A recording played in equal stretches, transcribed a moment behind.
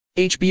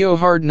HBO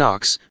Hard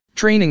Knocks,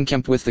 training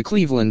camp with the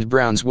Cleveland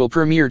Browns will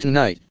premiere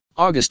tonight,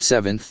 August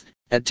 7th,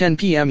 at 10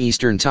 p.m.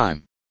 Eastern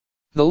Time.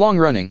 The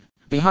long-running,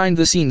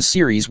 behind-the-scenes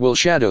series will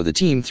shadow the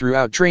team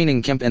throughout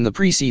training camp and the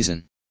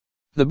preseason.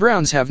 The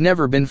Browns have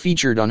never been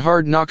featured on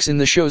Hard Knocks in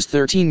the show's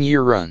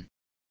 13-year run.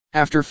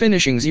 After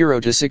finishing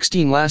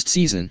 0-16 last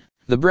season,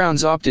 the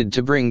Browns opted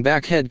to bring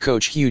back head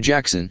coach Hugh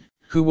Jackson,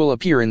 who will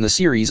appear in the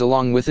series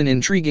along with an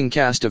intriguing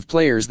cast of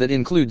players that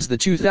includes the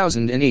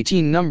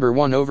 2018 number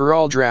 1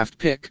 overall draft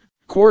pick,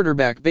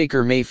 quarterback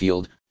Baker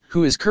Mayfield,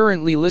 who is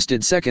currently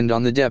listed second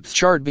on the depth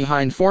chart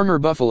behind former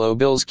Buffalo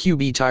Bills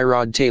QB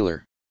Tyrod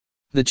Taylor.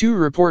 The two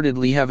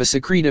reportedly have a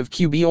secretive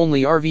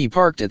QB-only RV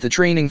parked at the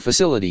training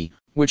facility,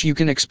 which you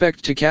can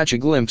expect to catch a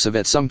glimpse of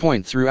at some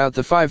point throughout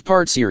the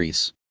 5-part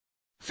series.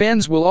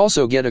 Fans will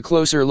also get a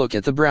closer look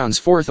at the Browns'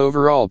 4th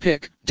overall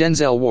pick,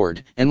 Denzel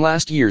Ward, and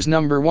last year's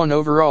number 1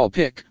 overall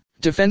pick,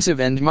 defensive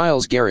end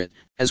Myles Garrett,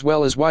 as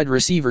well as wide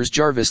receivers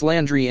Jarvis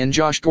Landry and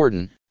Josh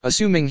Gordon,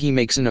 assuming he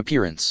makes an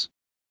appearance.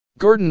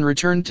 Gordon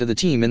returned to the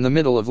team in the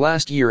middle of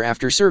last year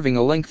after serving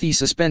a lengthy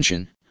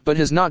suspension, but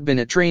has not been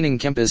at training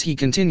camp as he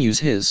continues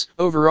his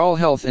overall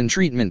health and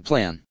treatment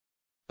plan.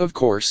 Of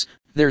course,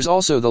 there's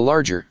also the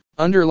larger,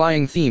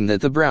 underlying theme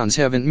that the Browns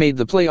haven't made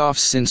the playoffs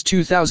since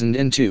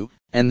 2002,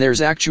 and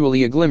there's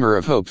actually a glimmer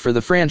of hope for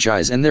the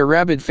franchise and their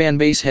rabid fan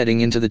base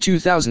heading into the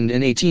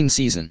 2018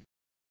 season.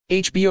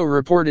 HBO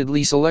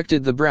reportedly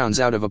selected the Browns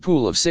out of a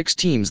pool of 6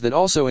 teams that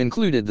also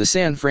included the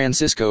San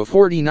Francisco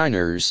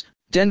 49ers,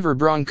 Denver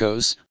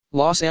Broncos,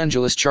 Los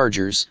Angeles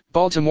Chargers,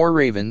 Baltimore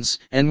Ravens,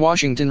 and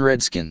Washington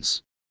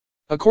Redskins.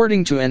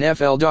 According to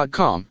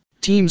NFL.com,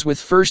 teams with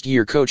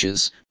first-year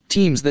coaches,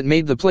 teams that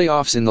made the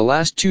playoffs in the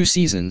last 2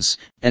 seasons,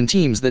 and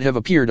teams that have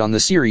appeared on the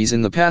series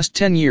in the past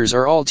 10 years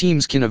are all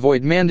teams can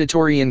avoid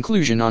mandatory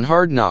inclusion on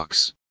Hard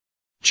Knocks.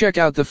 Check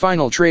out the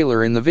final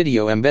trailer in the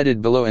video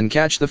embedded below and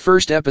catch the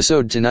first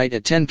episode tonight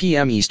at 10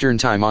 p.m. Eastern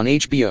Time on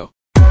HBO.